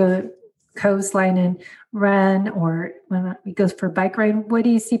then I go to Coastline and run, or when we go for a bike ride. What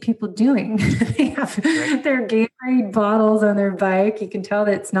do you see people doing? They have their Gatorade bottles on their bike. You can tell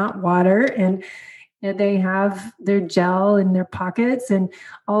that it's not water, and they have their gel in their pockets and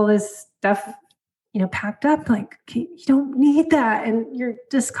all this stuff packed up. Like, okay, you don't need that. And you're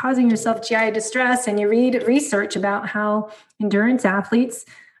just causing yourself GI distress. And you read research about how endurance athletes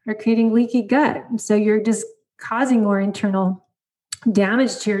are creating leaky gut. And so you're just causing more internal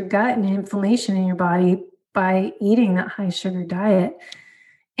damage to your gut and inflammation in your body by eating that high sugar diet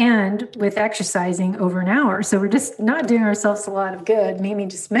and with exercising over an hour. So we're just not doing ourselves a lot of good. Maybe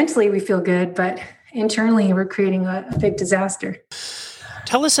just mentally we feel good, but internally we're creating a big disaster.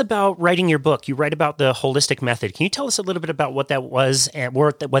 Tell us about writing your book. You write about the holistic method. Can you tell us a little bit about what that was and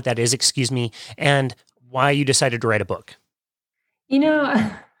what that is, and why you decided to write a book? I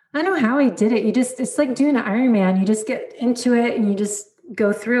don't know how I did it. It's like doing an Ironman. You just get into it and you just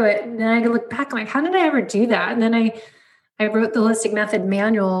go through it. And then I look back, I'm like, how did I ever do that? And then I wrote the holistic method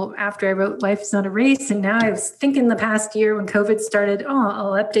manual after I wrote Life is Not a Race. And now I was thinking the past year when COVID started,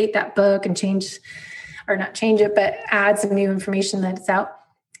 I'll update that book and add some new information that's out.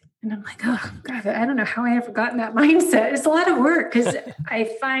 And I'm like, oh God, I don't know how I ever got in that mindset. It's a lot of work because I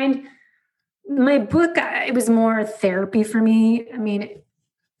find my book, it was more therapy for me.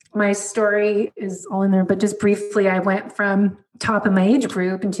 my story is all in there, but just briefly, I went from top of my age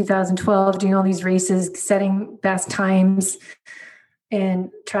group in 2012, doing all these races, setting best times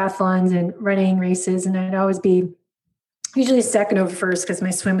in triathlons and running races. And I'd always be usually second over first because my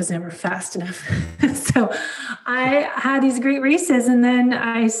swim was never fast enough. So I had these great races, and then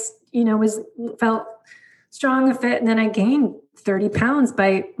I, felt strong and fit. And then I gained 30 pounds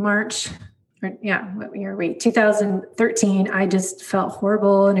by March. What year? 2013. I just felt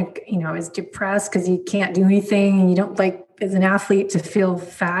horrible, and I was depressed because you can't do anything, and you don't like as an athlete to feel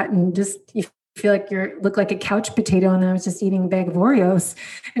fat, and just you feel like look like a couch potato. And I was just eating a bag of Oreos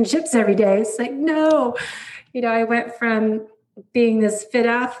and chips every day. It's like, no, I went from being this fit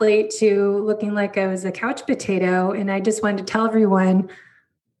athlete to looking like I was a couch potato, and I just wanted to tell everyone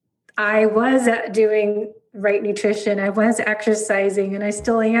I was doing right nutrition. I was exercising, and I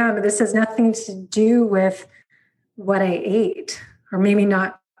still am. This has nothing to do with what I ate, or maybe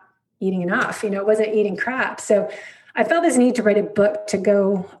not eating enough. It wasn't eating crap. So I felt this need to write a book to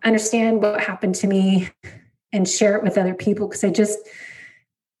go understand what happened to me and share it with other people, because I just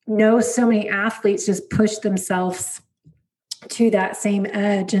know so many athletes just push themselves to that same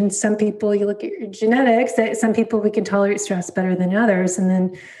edge. And some people, you look at your genetics, some people we can tolerate stress better than others. And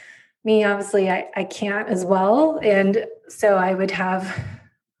then me, obviously, I can't as well. And so I would have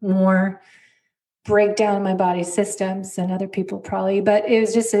more breakdown in my body systems than other people probably. But it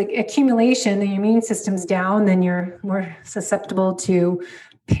was just an accumulation. The immune system's down, then you're more susceptible to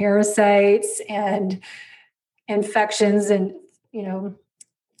parasites and infections, and,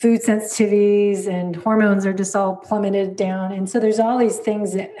 food sensitivities, and hormones are just all plummeted down. And so there's all these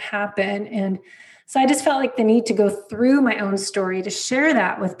things that happen. And so I just felt like the need to go through my own story to share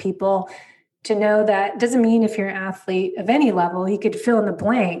that with people, to know that doesn't mean if you're an athlete of any level, you could fill in the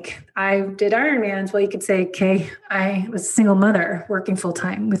blank. I did Ironmans. Well, you could say, okay, I was a single mother working full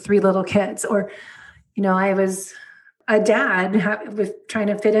time with 3 little kids, or, I was a dad with trying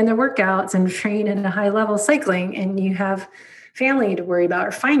to fit in their workouts and train in a high level cycling, and you have family to worry about,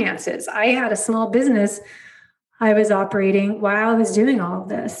 or finances. I had a small business I was operating while I was doing all of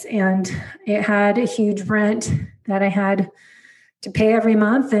this, and it had a huge rent that I had to pay every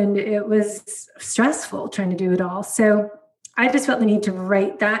month, and it was stressful trying to do it all. So I just felt the need to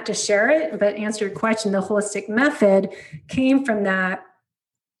write that, to share it. But answer your question, the holistic method came from that,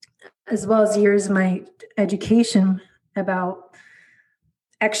 as well as years of my education about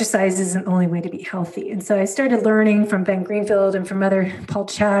exercise isn't the only way to be healthy. And so I started learning from Ben Greenfield and from Paul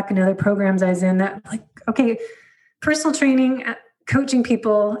Chek and other programs I was in, that like, okay, personal training, coaching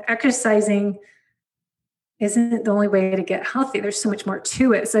people, exercising isn't the only way to get healthy. There's so much more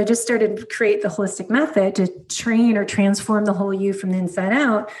to it. So I just started to create the holistic method to train or transform the whole you from the inside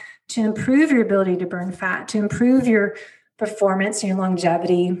out, to improve your ability to burn fat, to improve your performance and your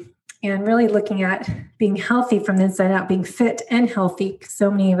longevity, and really looking at being healthy from the inside out, being fit and healthy.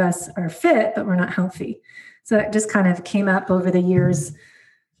 So many of us are fit, but we're not healthy. So it just kind of came up over the years,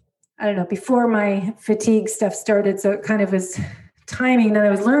 I don't know, before my fatigue stuff started. So it kind of was timing that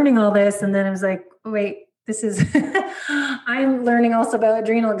I was learning all this. And then I was like, oh, wait, this is, I'm learning also about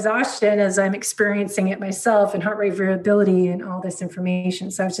adrenal exhaustion as I'm experiencing it myself, and heart rate variability and all this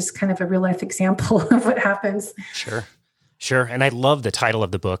information. So it's just kind of a real life example of what happens. Sure. And I love the title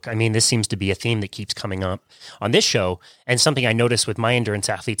of the book. I mean, this seems to be a theme that keeps coming up on this show. And something I notice with my endurance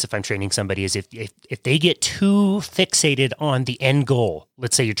athletes, if I'm training somebody, is if they get too fixated on the end goal,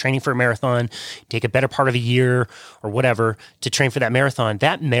 let's say you're training for a marathon, take a better part of a year or whatever to train for that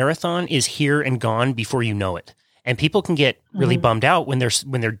marathon is here and gone before you know it. And people can get really bummed out when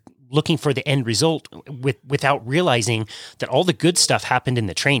they're looking for the end result without realizing that all the good stuff happened in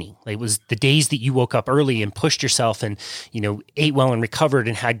the training. Like, it was the days that you woke up early and pushed yourself and, ate well and recovered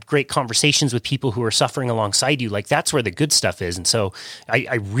and had great conversations with people who are suffering alongside you. Like, that's where the good stuff is. And so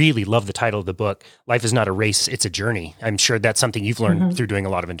I really love the title of the book. Life is not a race, it's a journey. I'm sure that's something you've learned through doing a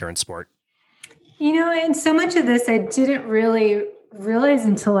lot of endurance sport. And so much of this I didn't really realize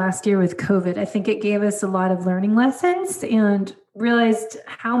until last year with COVID. I think it gave us a lot of learning lessons, and realized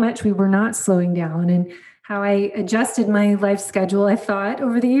how much we were not slowing down, and how I adjusted my life schedule, I thought,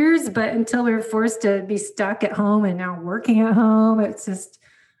 over the years. But until we were forced to be stuck at home and now working at home, it's just,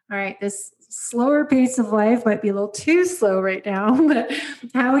 all right, this slower pace of life might be a little too slow right now, but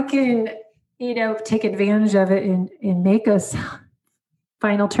how we can, take advantage of it and make us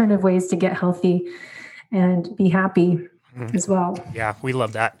find alternative ways to get healthy and be happy. as well. Yeah, we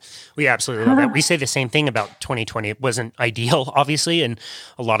love that. We absolutely love that. We say the same thing about 2020. It wasn't ideal, obviously, and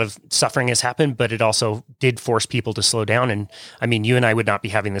a lot of suffering has happened, but it also did force people to slow down. And I mean, you and I would not be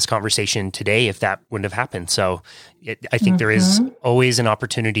having this conversation today if that wouldn't have happened. So I think there is always an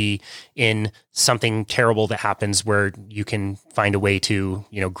opportunity in something terrible that happens where you can find a way to,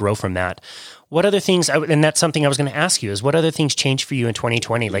 grow from that. What other things, and that's something I was going to ask you, is what other things changed for you in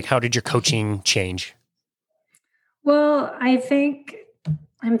 2020? Like, how did your coaching change? Well, I think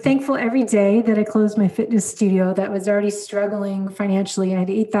I'm thankful every day that I closed my fitness studio that was already struggling financially. I had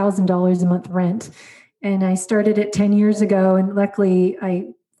 $8,000 a month rent, and I started it 10 years ago. And luckily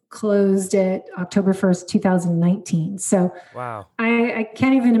I closed it October 1st, 2019. So wow, I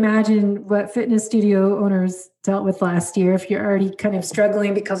can't even imagine what fitness studio owners dealt with last year. If you're already kind of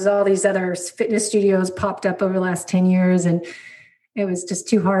struggling because all these other fitness studios popped up over the last 10 years, and it was just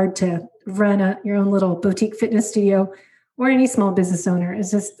too hard to run your own little boutique fitness studio, or any small business owner.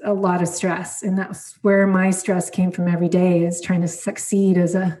 It's just a lot of stress. And that's where my stress came from every day, is trying to succeed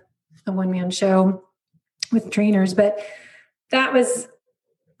as a one-man show with trainers. But that was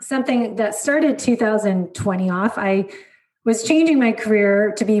something that started 2020 off. I was changing my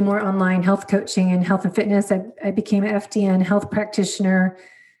career to be more online health coaching and health and fitness. I became an FDN health practitioner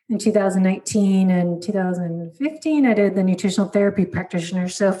in 2019, and 2015, I did the nutritional therapy practitioner.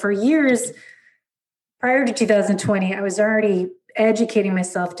 So for years prior to 2020, I was already educating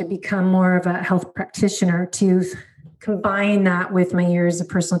myself to become more of a health practitioner, to combine that with my years of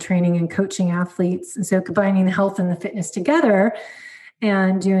personal training and coaching athletes. And so combining the health and the fitness together,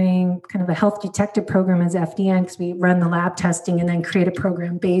 and doing kind of a health detective program as FDN, because we run the lab testing and then create a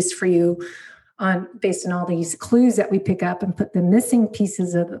program based on all these clues that we pick up and put the missing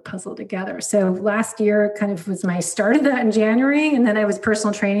pieces of the puzzle together. So last year kind of was my start of that in January. And then I was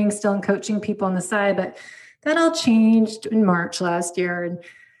personal training still and coaching people on the side, but that all changed in March last year.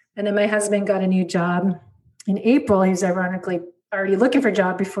 And then my husband got a new job in April. He was ironically already looking for a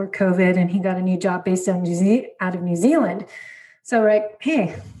job before COVID, and he got a new job based out of New Zealand. So we're like,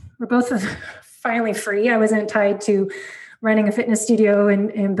 hey, we're both finally free. I wasn't tied to running a fitness studio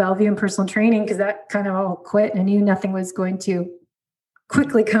in Bellevue and personal training, because that kind of all quit, and I knew nothing was going to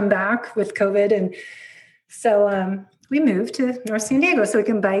quickly come back with COVID. And so we moved to North San Diego so we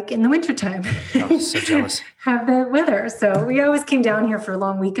can bike in the wintertime. Oh, so jealous. Have the weather. So we always came down here for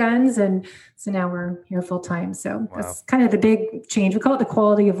long weekends. And so now we're here full time. So that's kind of the big change. We call it the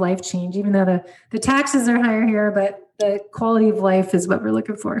quality of life change, even though the taxes are higher here, but the quality of life is what we're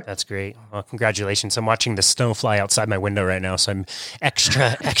looking for. That's great. Well, congratulations. I'm watching the snow fly outside my window right now, so I'm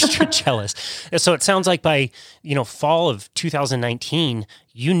extra jealous. So it sounds like by, fall of 2019,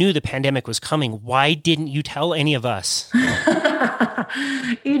 you knew the pandemic was coming. Why didn't you tell any of us? I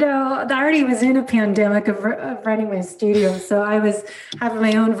already was in a pandemic of running my studio. So I was having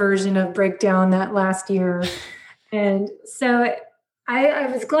my own version of breakdown that last year. And so I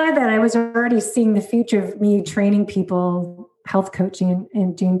was glad that I was already seeing the future of me training people, health coaching,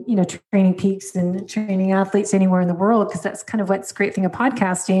 and doing, training peaks and training athletes anywhere in the world, because that's kind of what's great thing of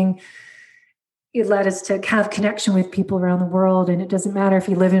podcasting. It led us to have connection with people around the world. And it doesn't matter if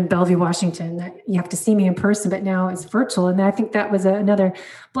you live in Bellevue, Washington, that you have to see me in person, but now it's virtual. And I think that was another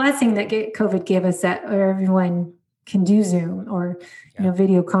blessing that COVID gave us, that everyone can do Zoom or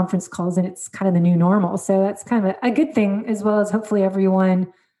video conference calls, and it's kind of the new normal. So that's kind of a good thing, as well as hopefully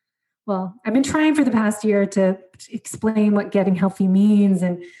everyone. Well, I've been trying for the past year to explain what getting healthy means,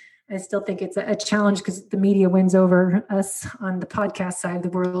 and I still think it's a challenge because the media wins over us on the podcast side of the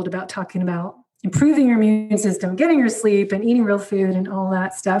world about talking about improving your immune system, getting your sleep, and eating real food and all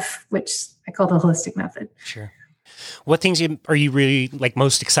that stuff, which I call the holistic method. Sure. What things are you really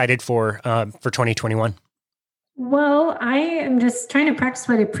most excited for 2021? Well, I am just trying to practice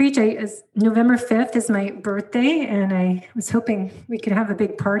what I preach. November 5th is my birthday, and I was hoping we could have a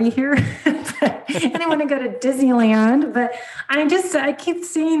big party here. And I want to go to Disneyland, but I keep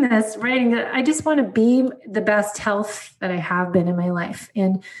seeing this, writing that I just want to be the best health that I have been in my life,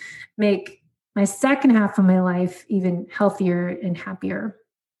 and make my second half of my life even healthier and happier.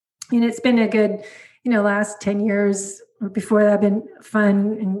 And it's been a good, last 10 years. Before that, I've been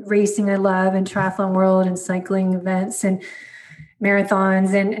fun and racing I love, and triathlon world and cycling events and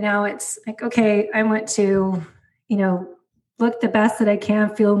marathons. And now it's like, okay, I want to, look the best that I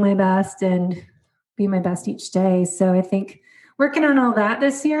can, feel my best, and be my best each day. So I think working on all that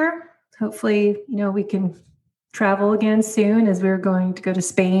this year, hopefully, we can travel again soon, as we're going to go to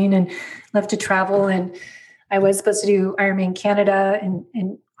Spain and love to travel. And I was supposed to do Ironman Canada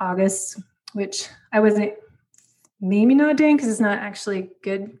in August, which I wasn't maybe not doing because it's not actually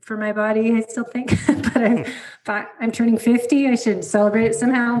good for my body, I still think. But I thought I'm turning 50. I should celebrate it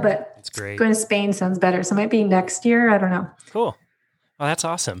somehow. But That's great. Going to Spain sounds better. So it might be next year. I don't know. Cool. Well, that's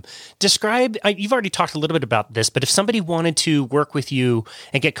awesome. Describe, you've already talked a little bit about this, but if somebody wanted to work with you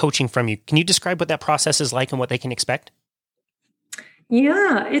and get coaching from you, can you describe what that process is like and what they can expect?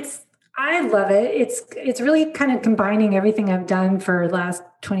 Yeah, I love it. It's really kind of combining everything I've done for the last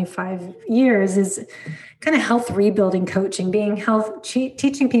 25 years is kind of health rebuilding coaching,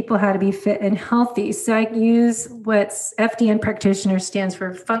 teaching people how to be fit and healthy. So I use what's FDN practitioner stands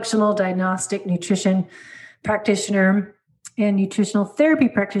for Functional Diagnostic Nutrition Practitioner and Nutritional Therapy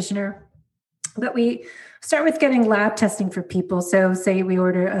Practitioner. But we start with getting lab testing for people. So say we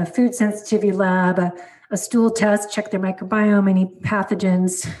order a food sensitivity lab, a stool test, check their microbiome, any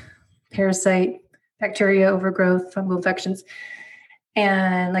pathogens, parasite, bacteria, overgrowth, fungal infections,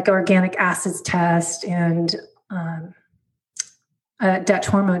 and like organic acids test and a Dutch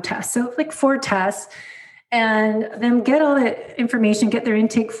hormone test. So like 4 tests, and then get all that information, get their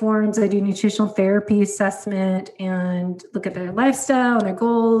intake forms. I do nutritional therapy assessment and look at their lifestyle and their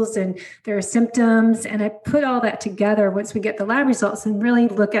goals and their symptoms. And I put all that together once we get the lab results and really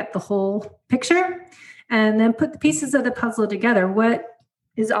look at the whole picture and then put the pieces of the puzzle together. What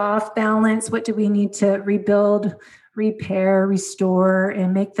is off balance? What do we need to rebuild, repair, restore,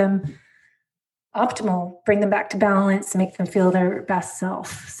 and make them optimal, bring them back to balance, make them feel their best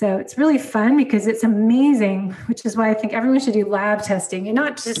self. So it's really fun because it's amazing, which is why I think everyone should do lab testing and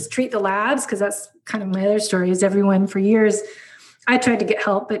not just treat the labs, because that's kind of my other story is everyone for years, I tried to get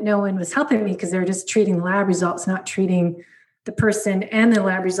help, but no one was helping me because they're just treating the lab results, not treating the person and the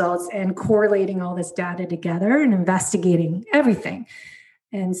lab results and correlating all this data together and investigating everything.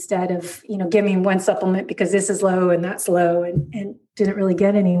 Instead of, give me one supplement because this is low and that's low and didn't really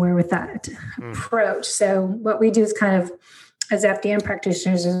get anywhere with that approach. So what we do is kind of, as FDN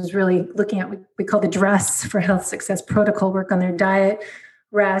practitioners, is really looking at what we call the DRESS for health success protocol, work on their diet,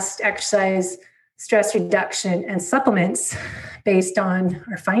 rest, exercise, stress reduction, and supplements based on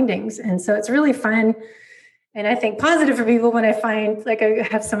our findings. And so it's really fun. And I think positive for people when I find, like I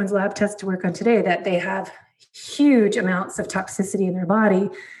have someone's lab test to work on today, that they have huge amounts of toxicity in their body.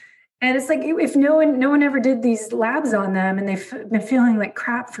 And it's like, if no one ever did these labs on them and they've been feeling like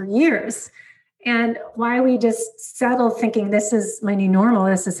crap for years. And why we just settle thinking this is my new normal,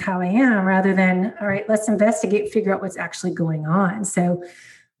 this is how I am, rather than, all right, let's investigate, figure out what's actually going on. So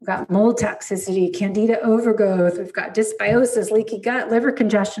we've got mold toxicity, candida overgrowth, we've got dysbiosis, leaky gut, liver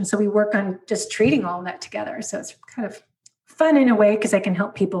congestion. So we work on just treating all that together. So it's kind of fun in a way because I can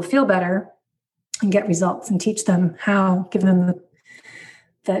help people feel better and get results and teach them how, give them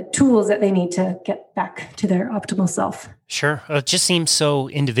the tools that they need to get back to their optimal self. Sure. It just seems so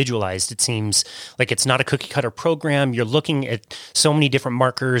individualized. It seems like it's not a cookie cutter program. You're looking at so many different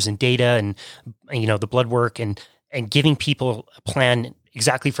markers and data and, the blood work and giving people a plan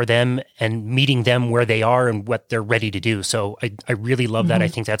exactly for them and meeting them where they are and what they're ready to do. So I really love that. I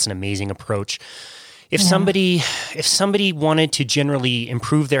think that's an amazing approach. If somebody wanted to generally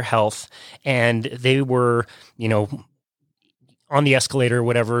improve their health and they were, on the escalator or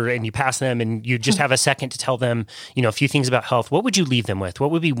whatever, and you pass them and you just have a second to tell them, a few things about health, what would you leave them with? What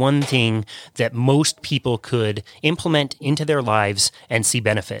would be one thing that most people could implement into their lives and see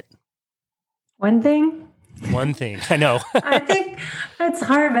benefit? One thing? One thing. I know. I think that's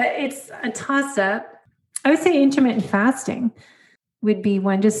hard, but it's a toss-up. I would say intermittent fasting would be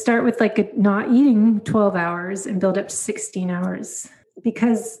one. Just start with not eating 12 hours and build up to 16 hours.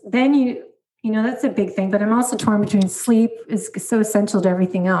 Because then that's a big thing. But I'm also torn between sleep is so essential to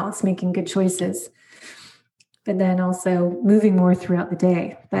everything else, making good choices. But then also moving more throughout the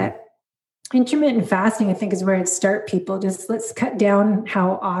day. But intermittent fasting, I think, is where I'd start people. Just let's cut down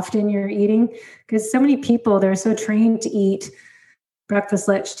how often you're eating. Because so many people, they're so trained to eat breakfast,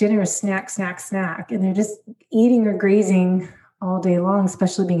 lunch, dinner, snack. And they're just eating or grazing all day long,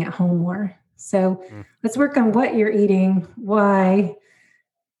 especially being at home more. So let's work on what you're eating, why,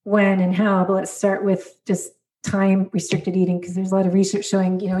 when, and how. But let's start with just time restricted eating, because there's a lot of research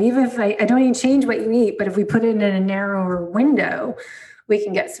showing, even if I don't even change what you eat, but if we put it in a narrower window, we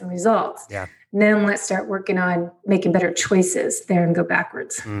can get some results. Yeah. And then let's start working on making better choices there and go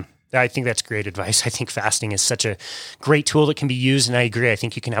backwards. I think that's great advice. I think fasting is such a great tool that can be used. And I agree. I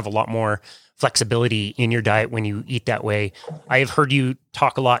think you can have a lot more flexibility in your diet when you eat that way. I have heard you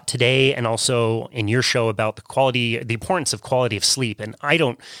talk a lot today and also in your show about the importance of quality of sleep. And I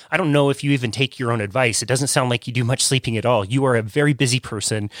don't know if you even take your own advice. It doesn't sound like you do much sleeping at all. You are a very busy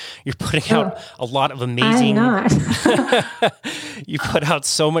person. You're putting out a lot of amazing. I'm not. You put out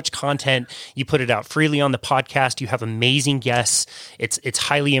so much content. You put it out freely on the podcast. You have amazing guests. It's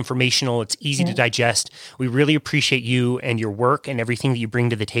highly informational. It's easy to digest. We really appreciate you and your work and everything that you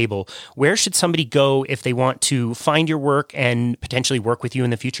bring to the table. Where should somebody go if they want to find your work and potentially work with you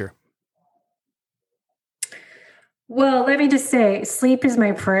in the future? Well, let me just say, sleep is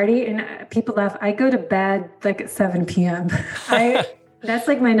my priority, and people laugh. I go to bed like at 7 p.m. That's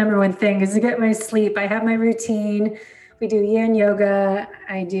like my number one thing is to get my sleep. I have my routine. We do yin yoga.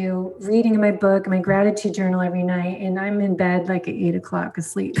 I do reading in my book, my gratitude journal every night, and I'm in bed like at 8 o'clock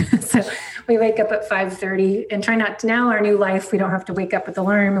asleep. So we wake up at 5:30 and try not to. Now our new life, we don't have to wake up with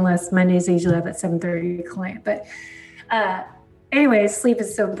alarm unless Mondays I usually have at 7:30 client. But anyways, sleep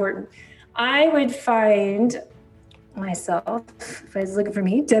is so important. I would find myself, if I was looking for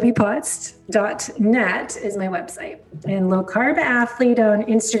me, debbiepotts.net is my website, and Low Carb Athlete on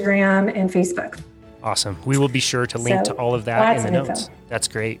Instagram and Facebook. Awesome. We will be sure to link to all of that in the notes. That's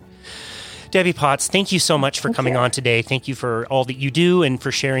great. Debbie Potts, thank you so much for coming on today. Thank you for all that you do and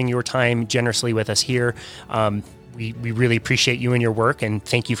for sharing your time generously with us here. We really appreciate you and your work, and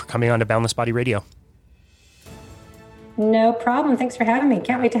thank you for coming on to Boundless Body Radio. No problem. Thanks for having me.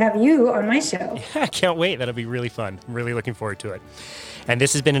 Can't wait to have you on my show. Yeah, I can't wait. That'll be really fun. I'm really looking forward to it. And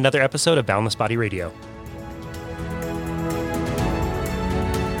this has been another episode of Boundless Body Radio.